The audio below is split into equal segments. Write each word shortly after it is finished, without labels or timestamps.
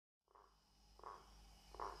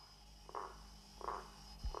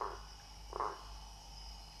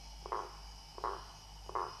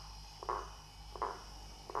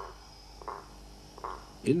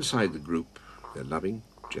Inside the group, they're loving,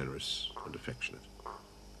 generous, and affectionate.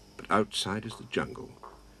 But outside is the jungle,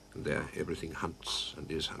 and there everything hunts and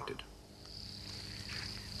is hunted.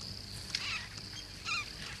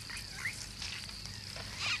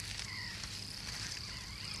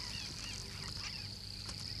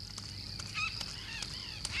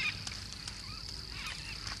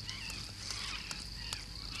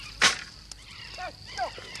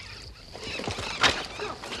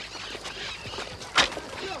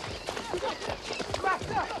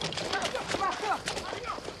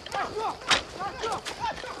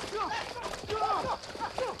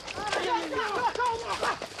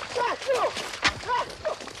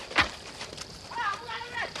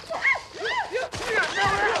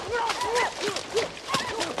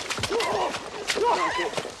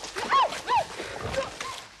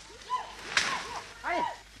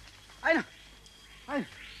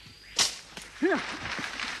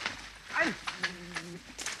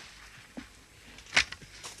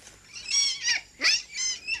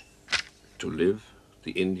 To live,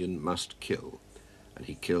 the Indian must kill, and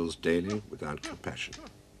he kills daily without compassion.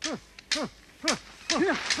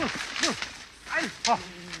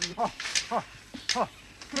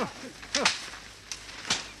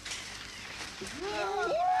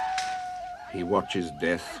 He watches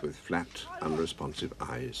death with flat, unresponsive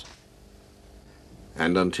eyes.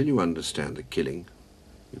 And until you understand the killing,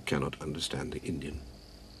 you cannot understand the Indian.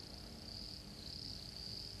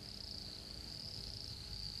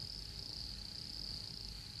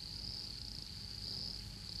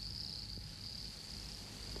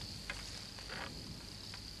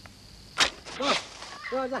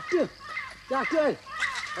 Ra chưa ơi,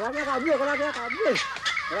 ra cái cào bươi, ra cái cào bươi,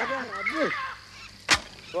 ra cái cào bươi.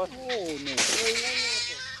 Rồi, ô nè.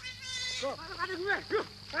 Rồi, ra được người,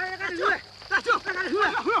 ra được người, ra chưa, ra được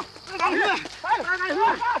người, ra được người, ra được người.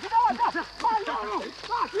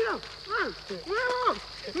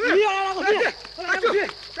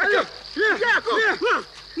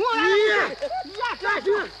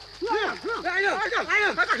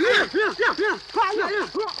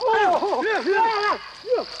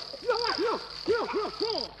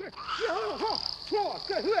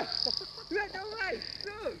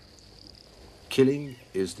 Killing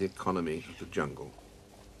is the economy of the jungle.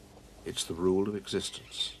 It's the rule of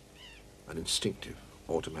existence, an instinctive,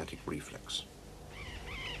 automatic reflex.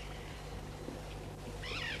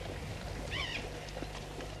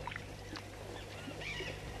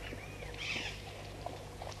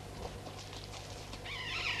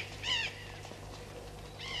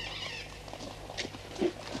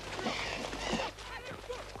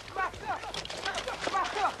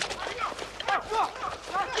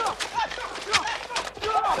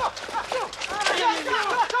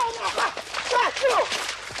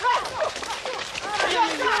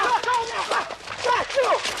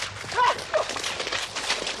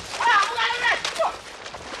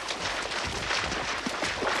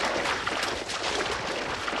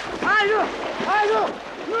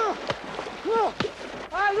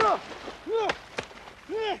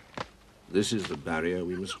 This is the barrier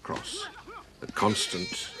we must cross, a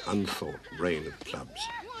constant, unthought rain of clubs.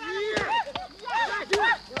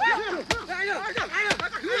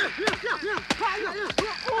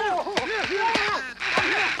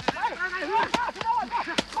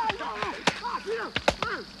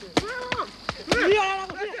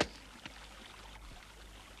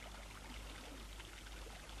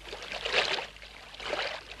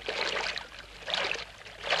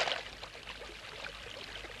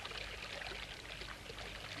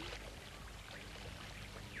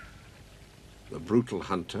 The brutal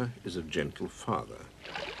hunter is a gentle father,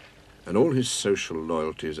 and all his social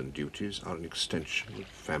loyalties and duties are an extension of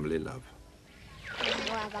family love.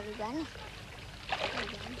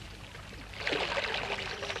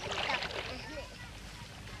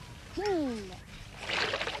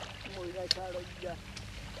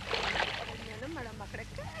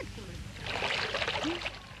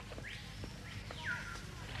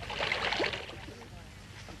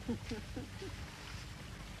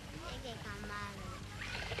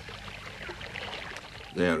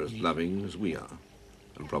 They are as loving as we are,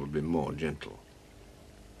 and probably more gentle.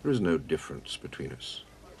 There is no difference between us,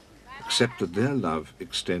 except that their love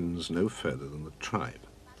extends no further than the tribe.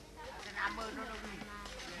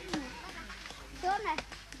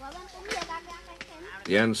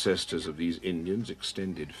 The ancestors of these Indians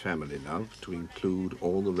extended family love to include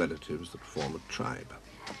all the relatives that form a tribe.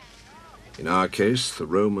 In our case, the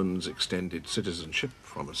Romans extended citizenship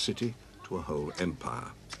from a city to a whole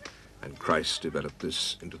empire, and Christ developed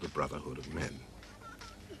this into the brotherhood of men.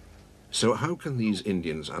 So how can these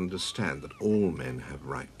Indians understand that all men have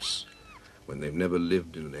rights when they've never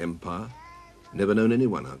lived in an empire, never known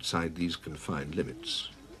anyone outside these confined limits.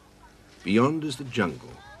 Beyond is the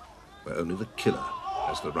jungle, where only the killer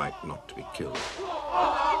has the right not to be killed.